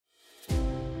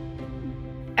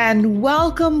And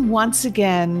welcome once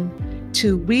again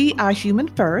to We Are Human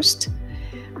First.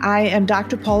 I am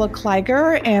Dr. Paula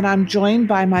Kleiger, and I'm joined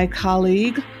by my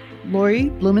colleague, Lori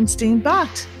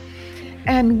Blumenstein-Bott.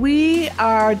 And we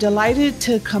are delighted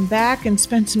to come back and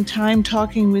spend some time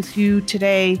talking with you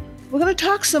today. We're going to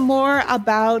talk some more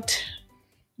about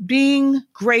being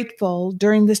grateful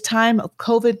during this time of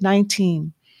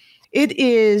COVID-19. It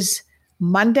is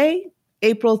Monday,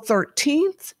 April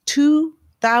 13th,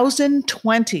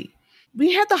 2020.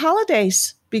 We had the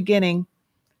holidays beginning.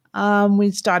 We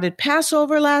started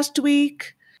Passover last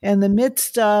week in the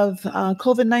midst of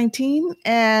COVID-19,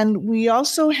 and we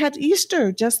also had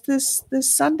Easter just this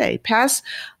Sunday,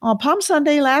 Palm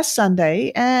Sunday last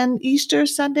Sunday, and Easter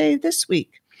Sunday this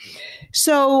week.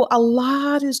 So a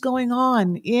lot is going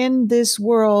on in this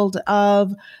world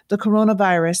of the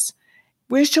coronavirus.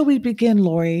 Where shall we begin,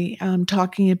 Lori,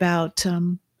 talking about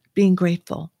being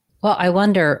grateful? Well, I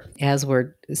wonder, as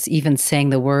we're even saying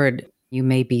the word, you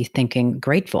may be thinking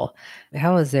grateful.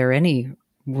 How is there any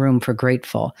room for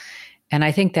grateful? And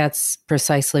I think that's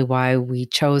precisely why we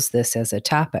chose this as a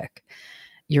topic.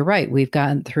 You're right. We've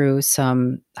gotten through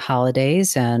some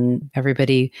holidays and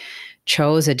everybody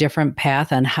chose a different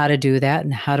path on how to do that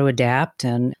and how to adapt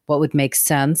and what would make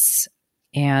sense,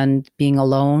 and being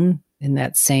alone in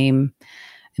that same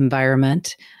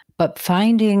environment, but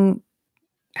finding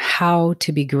how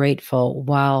to be grateful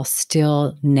while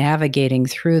still navigating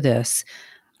through this,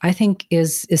 I think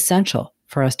is essential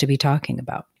for us to be talking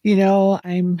about. You know,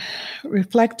 I'm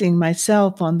reflecting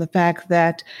myself on the fact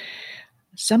that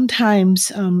sometimes,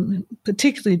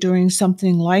 particularly during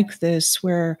something like this,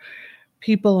 where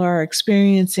people are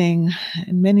experiencing,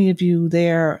 and many of you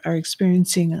there are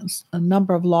experiencing a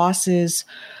number of losses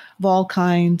of all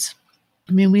kinds.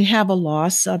 I mean, we have a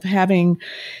loss of having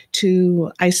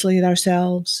to isolate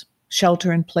ourselves,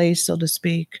 shelter in place, so to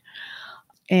speak,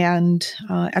 and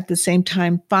at the same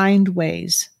time find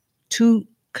ways to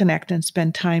connect and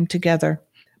spend time together.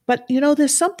 But, you know,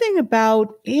 there's something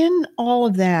about in all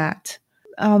of that.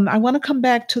 I want to come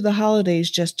back to the holidays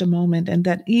just a moment, and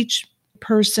that each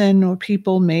person or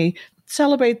people may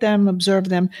celebrate them, observe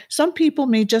them. Some people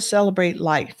may just celebrate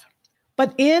life.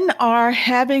 But in our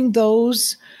having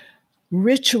those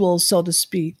rituals, so to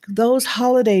speak, those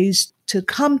holidays to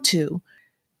come to,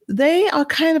 they are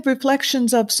kind of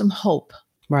reflections of some hope.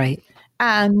 Right.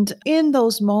 And in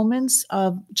those moments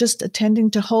of just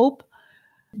attending to hope,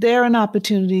 they're an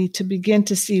opportunity to begin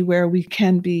to see where we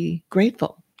can be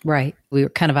grateful. Right. We were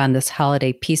kind of on this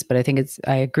holiday piece, but I think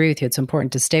I agree with you. It's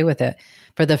important to stay with it.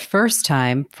 For the first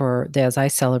time, as I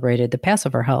celebrated the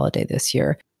Passover holiday this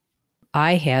year,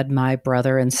 I had my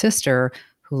brother and sister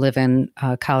who live in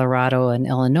Colorado and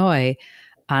Illinois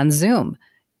on Zoom.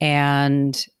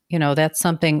 And, you know, that's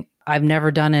something I've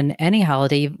never done in any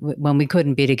holiday when we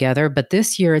couldn't be together. But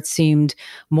this year it seemed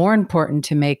more important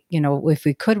to make, you know, if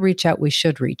we could reach out, we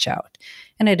should reach out.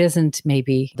 And it isn't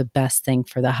maybe the best thing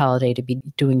for the holiday to be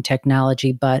doing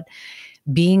technology, but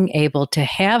being able to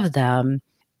have them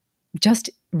just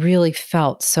really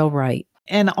felt so right.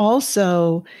 And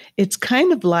also, it's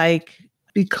kind of like,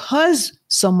 because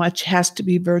so much has to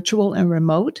be virtual and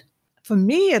remote, for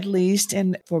me at least,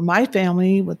 and for my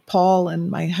family with Paul and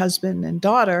my husband and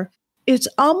daughter, it's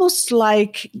almost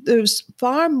like there's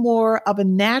far more of a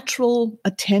natural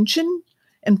attention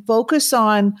and focus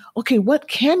on, okay, what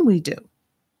can we do?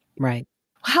 Right.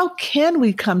 How can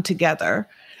we come together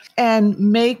and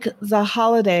make the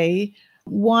holiday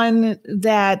one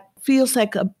that feels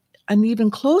like an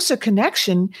even closer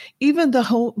connection, even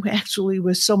though actually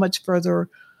we're so much further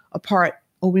apart,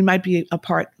 or we might be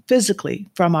apart physically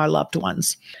from our loved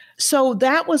ones. So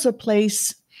that was a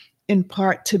place in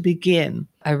part to begin.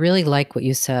 I really like what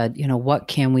you said, you know, what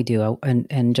can we do?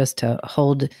 And just to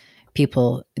hold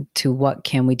people to what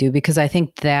can we do? Because I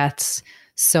think that's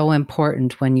so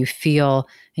important when you feel,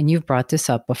 and you've brought this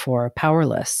up before,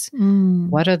 powerless.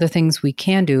 What are the things we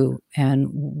can do? And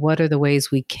what are the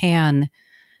ways we can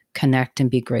connect and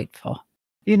be grateful?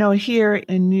 You know, here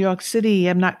in New York City,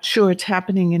 I'm not sure it's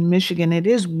happening in Michigan. It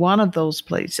is one of those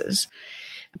places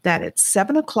that at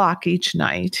 7:00 each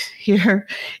night here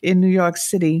in New York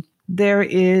City, there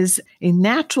is a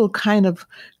natural kind of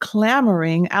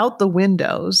clamoring out the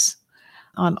windows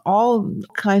on all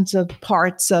kinds of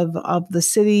parts of the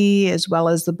city as well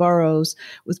as the boroughs,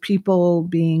 with people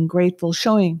being grateful,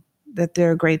 showing that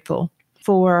they're grateful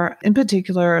for, in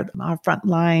particular, our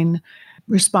frontline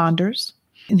responders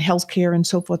in healthcare and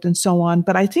so forth and so on.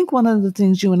 But I think one of the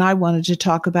things you and I wanted to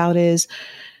talk about is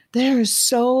there is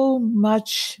so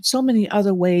many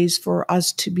other ways for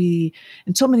us to be,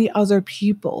 and so many other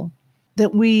people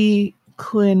that we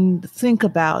can think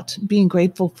about being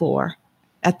grateful for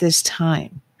at this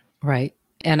time? Right.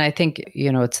 And I think,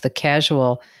 it's the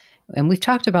casual, and we've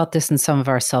talked about this in some of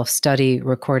our self-study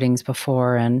recordings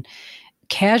before, and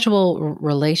casual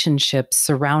relationships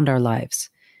surround our lives.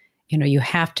 You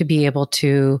have to be able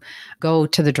to go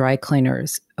to the dry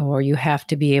cleaners, or you have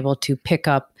to be able to pick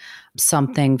up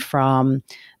something from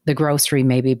the grocery,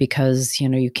 maybe because,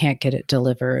 you can't get it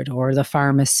delivered, or the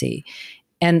pharmacy.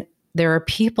 And there are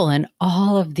people in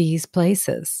all of these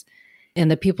places,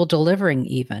 and the people delivering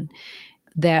even,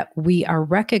 that we are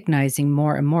recognizing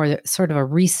more and more, sort of a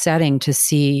resetting to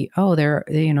see,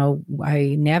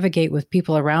 I navigate with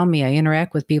people around me, I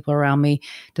interact with people around me.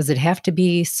 Does it have to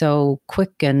be so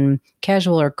quick and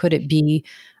casual, or could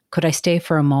I stay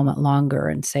for a moment longer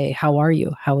and say, how are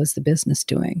you? How is the business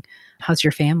doing? How's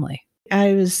your family?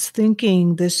 I was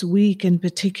thinking this week in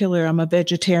particular, I'm a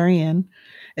vegetarian,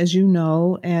 as you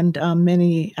know, and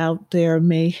many out there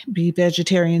may be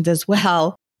vegetarians as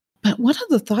well. But one of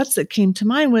the thoughts that came to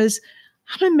mind was,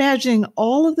 I'm imagining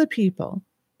all of the people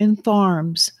in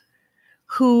farms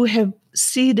who have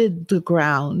seeded the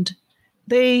ground.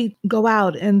 They go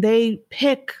out and they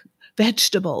pick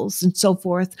vegetables and so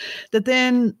forth that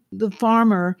then the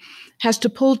farmer has to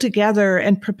pull together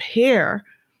and prepare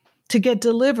to get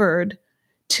delivered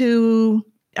to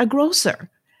a grocer.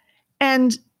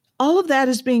 And all of that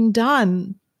is being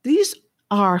done. These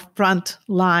are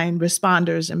frontline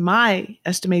responders, in my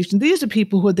estimation. These are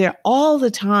people who are there all the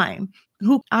time,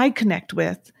 who I connect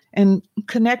with and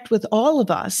connect with all of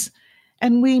us.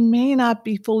 And we may not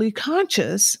be fully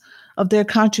conscious of their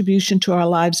contribution to our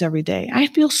lives every day. I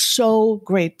feel so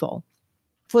grateful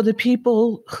for the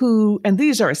people who, and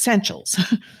these are essentials,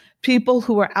 people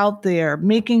who are out there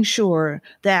making sure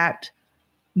that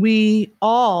we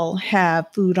all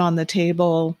have food on the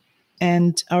table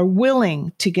and are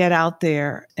willing to get out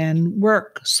there and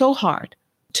work so hard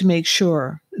to make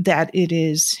sure that it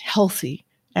is healthy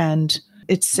and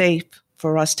it's safe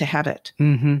for us to have it.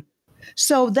 Mm-hmm.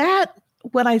 So that,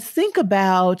 when I think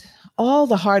about all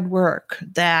the hard work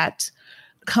that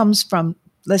comes from,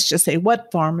 let's just say,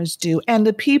 what farmers do, and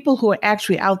the people who are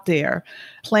actually out there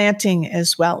planting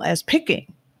as well as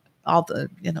picking all the,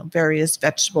 various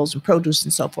vegetables and produce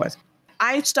and so forth,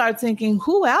 I start thinking,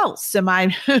 who else am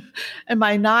I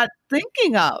not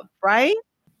thinking of, right?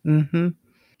 Mm-hmm.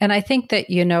 And I think that,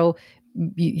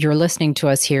 you're listening to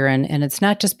us here, and it's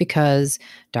not just because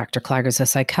Dr. Klager's a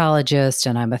psychologist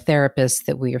and I'm a therapist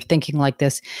that we are thinking like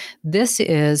this. This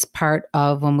is part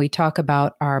of when we talk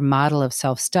about our model of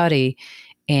self-study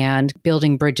and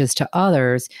building bridges to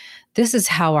others. This is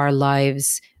how our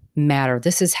lives matter.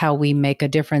 This is how we make a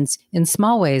difference in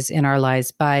small ways in our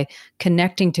lives, by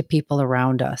connecting to people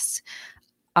around us.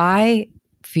 I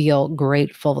feel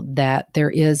grateful that there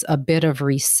is a bit of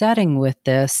resetting with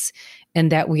this, and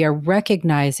that we are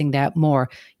recognizing that more.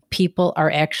 People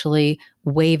are actually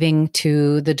waving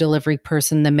to the delivery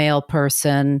person, the mail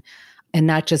person, and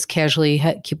not just casually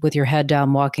keep with your head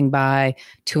down walking by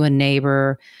to a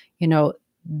neighbor.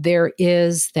 There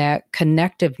is that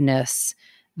connectiveness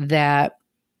that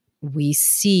we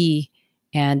see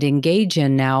and engage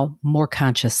in now more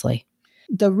consciously.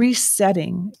 The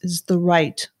resetting is the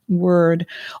right word.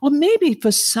 Or maybe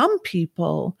for some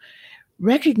people,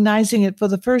 recognizing it for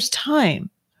the first time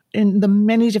in the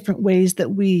many different ways that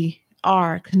we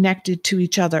are connected to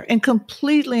each other and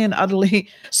completely and utterly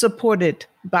supported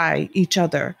by each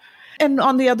other. And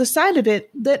on the other side of it,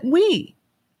 that we,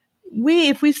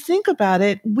 if we think about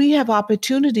it, we have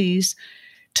opportunities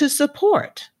to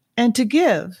support and to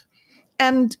give.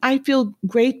 And I feel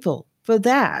grateful for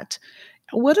that.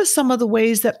 What are some of the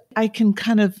ways that I can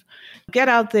kind of get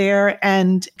out there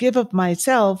and give of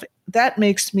myself? That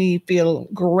makes me feel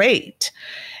great.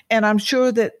 And I'm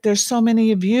sure that there's so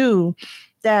many of you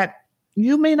that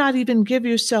you may not even give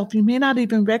yourself, you may not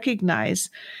even recognize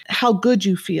how good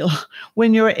you feel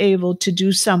when you're able to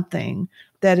do something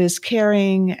that is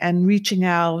caring and reaching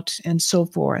out and so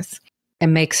forth. It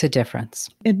makes a difference.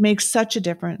 It makes such a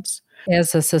difference.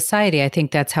 As a society, I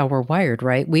think that's how we're wired,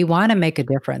 right? We want to make a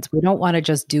difference. We don't want to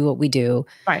just do what we do,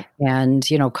 right, and,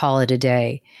 call it a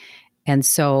day. And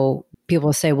so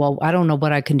people say, well, I don't know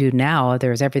what I can do now.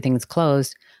 Everything's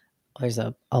closed. There's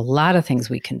a lot of things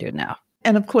we can do now.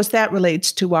 And of course, that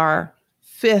relates to our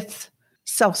fifth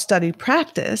self-study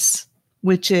practice,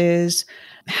 which is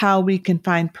how we can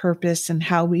find purpose and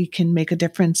how we can make a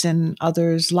difference in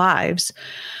others' lives.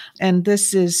 And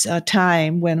this is a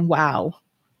time when, wow,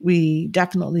 we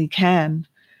definitely can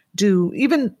do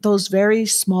even those very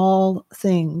small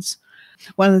things.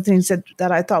 One of the things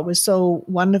that I thought was so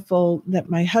wonderful that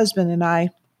my husband and I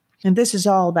And this is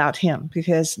all about him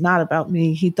because not about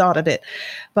me. He thought of it.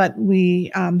 But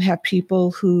we have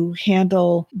people who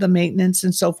handle the maintenance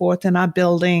and so forth in our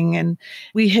building. And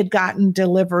we had gotten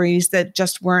deliveries that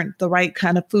just weren't the right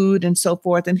kind of food and so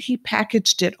forth. And he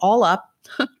packaged it all up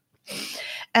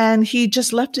and he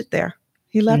just left it there.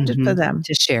 He left it for them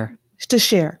to share.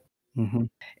 Mm-hmm.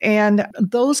 And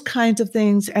those kinds of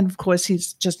things. And of course,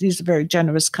 he's a very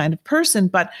generous kind of person.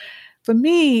 But for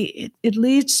me, it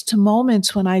leads to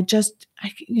moments when I feel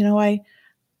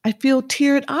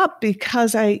teared up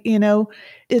because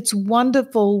it's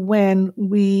wonderful when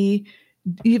we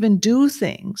even do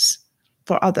things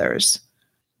for others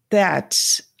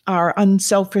that are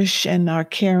unselfish and are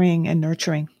caring and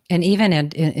nurturing. And even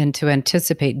and to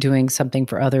anticipate doing something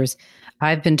for others.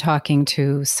 I've been talking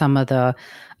to some of the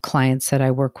clients that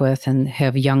I work with and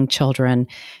have young children.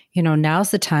 Now's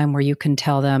the time where you can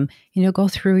tell them, go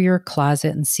through your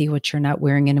closet and see what you're not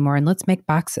wearing anymore. And let's make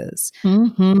boxes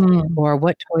or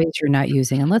what toys you're not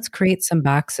using. And let's create some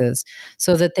boxes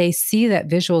so that they see that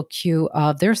visual cue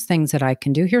of there's things that I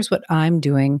can do. Here's what I'm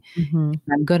doing. Mm-hmm.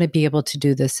 I'm going to be able to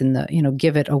do this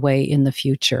give it away in the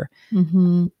future.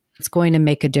 Mm-hmm. It's going to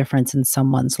make a difference in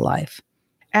someone's life.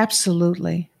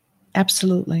 Absolutely.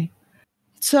 Absolutely.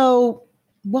 So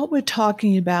what we're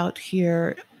talking about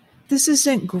here, this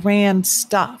isn't grand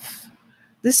stuff.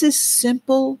 This is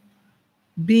simple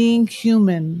being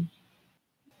human,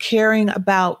 caring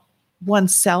about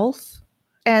oneself.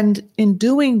 And in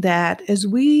doing that, as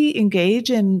we engage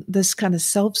in this kind of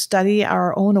self-study,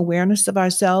 our own awareness of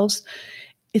ourselves,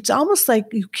 it's almost like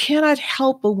you cannot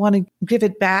help but want to give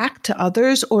it back to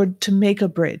others or to make a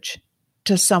bridge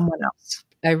to someone else.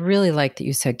 I really like that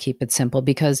you said keep it simple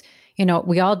because,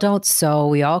 we all don't sew.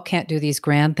 We all can't do these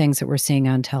grand things that we're seeing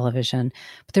on television.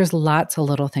 But there's lots of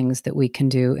little things that we can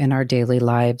do in our daily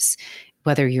lives,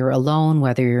 whether you're alone,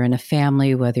 whether you're in a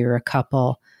family, whether you're a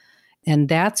couple. And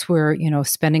that's where,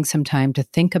 spending some time to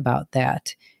think about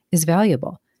that is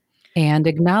valuable. And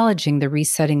acknowledging the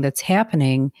resetting that's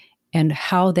happening and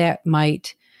how that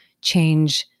might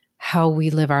change how we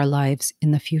live our lives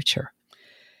in the future.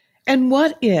 And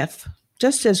what if,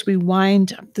 just as we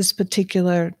wind this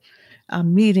particular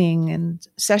meeting and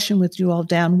session with you all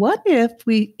down, what if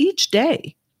we each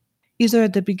day, either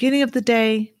at the beginning of the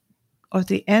day or at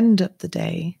the end of the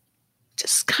day,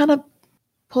 just kind of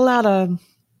pull out a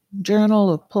journal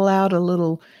or pull out a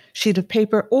little sheet of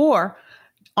paper or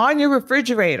on your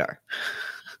refrigerator,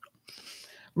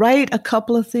 write a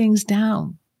couple of things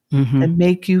down that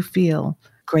make you feel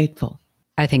grateful.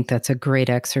 I think that's a great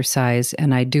exercise.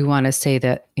 And I do want to say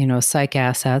that, Psych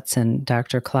Assets and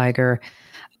Dr. Kleiger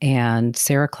and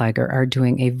Sarah Kleiger are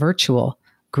doing a virtual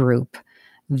group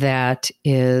that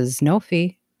is no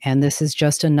fee. And this is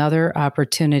just another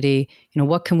opportunity.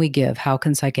 What can we give? How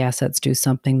can Psych Assets do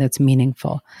something that's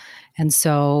meaningful? And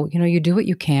so, you do what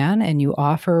you can and you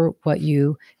offer what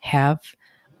you have.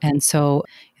 And so,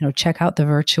 check out the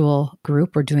virtual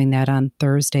group. We're doing that on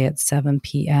Thursday at 7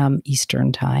 p.m.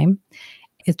 Eastern Time.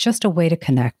 It's just a way to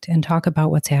connect and talk about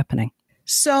what's happening.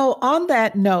 So on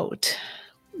that note,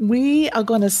 we are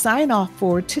going to sign off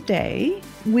for today.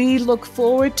 We look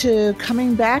forward to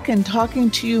coming back and talking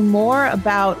to you more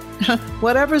about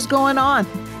whatever's going on.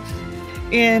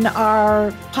 In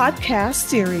our podcast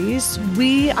series,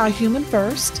 We Are Human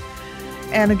First.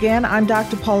 And again, I'm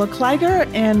Dr. Paula Kleiger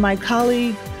and my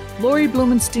colleague, Lori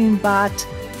Blumenstein-Bott.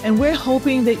 And we're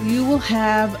hoping that you will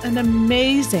have an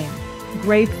amazing,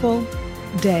 grateful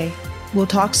day. We'll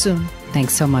talk soon.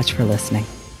 Thanks so much for listening.